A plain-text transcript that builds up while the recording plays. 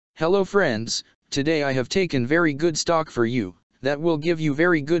Hello friends, today I have taken very good stock for you, that will give you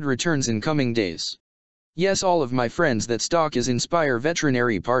very good returns in coming days. Yes, all of my friends, that stock is Inspire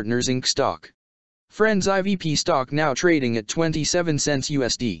Veterinary Partners Inc. stock. Friends, IVP stock now trading at 27 cents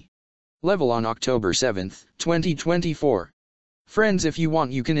USD. Level on October 7, 2024. Friends, if you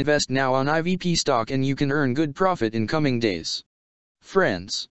want, you can invest now on IVP stock and you can earn good profit in coming days.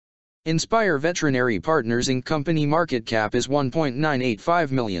 Friends, Inspire Veterinary Partners Inc. company market cap is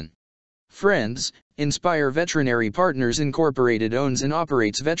 1.985 million. Friends, Inspire Veterinary Partners Incorporated owns and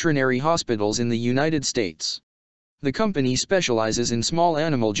operates veterinary hospitals in the United States. The company specializes in small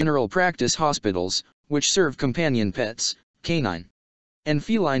animal general practice hospitals, which serve companion pets, canine, and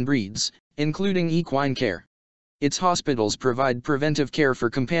feline breeds, including equine care. Its hospitals provide preventive care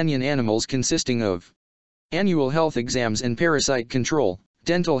for companion animals consisting of annual health exams and parasite control,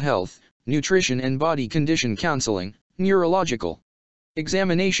 dental health, nutrition and body condition counseling, neurological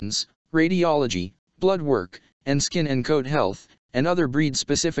examinations, radiology, blood work, and skin and coat health, and other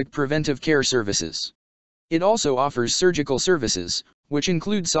breed-specific preventive care services. It also offers surgical services, which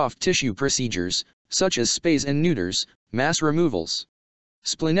include soft tissue procedures, such as spays and neuters, mass removals,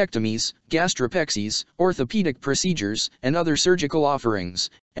 splenectomies, gastropexies, orthopedic procedures, and other surgical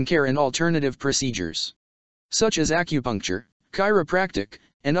offerings, and care and alternative procedures, such as acupuncture, chiropractic,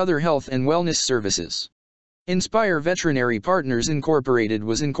 and other health and wellness services. Inspire Veterinary Partners Incorporated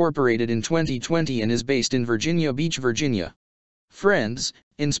was incorporated in 2020 and is based in Virginia Beach, Virginia. Friends,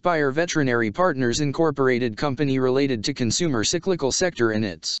 Inspire Veterinary Partners Incorporated company related to consumer cyclical sector and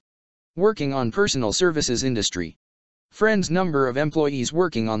its working on personal services industry. Friends, number of employees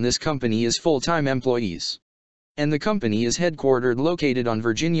working on this company is full-time employees. And the company is headquartered located on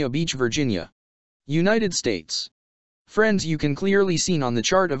Virginia Beach, Virginia, United States. Friends, you can clearly see on the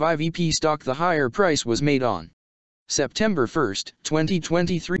chart of IVP stock the higher price was made on September 1,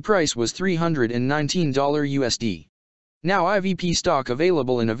 2023. Price was $319 USD. Now IVP stock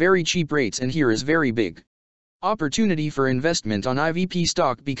available in a very cheap rates, and here is very big opportunity for investment on IVP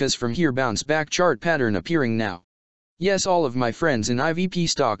stock, because from here bounce back chart pattern appearing now. Yes, all of my friends, in IVP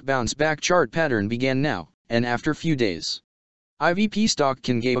stock bounce back chart pattern began now, and after few days IVP stock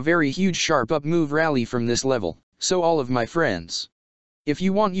can give a very huge sharp up move rally from this level. So all of my friends, if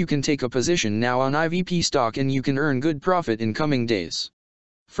you want, you can take a position now on IVP stock and you can earn good profit in coming days.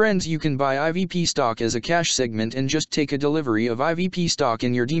 Friends, you can buy IVP stock as a cash segment and just take a delivery of IVP stock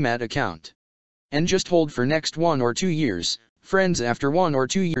in your demat account. And just hold for next 1 or 2 years. Friends, after 1 or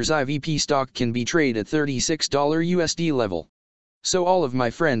 2 years IVP stock can be traded at $36 USD level. So all of my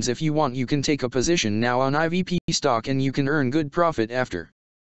friends, if you want, you can take a position now on IVP stock and you can earn good profit after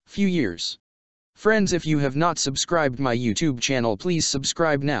few years. Friends, if you have not subscribed my YouTube channel, please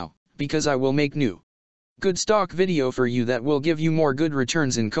subscribe now, because I will make new good stock video for you that will give you more good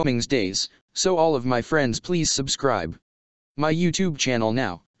returns in coming days. So all of my friends, please subscribe my YouTube channel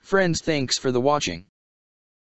now. Friends, thanks for the watching.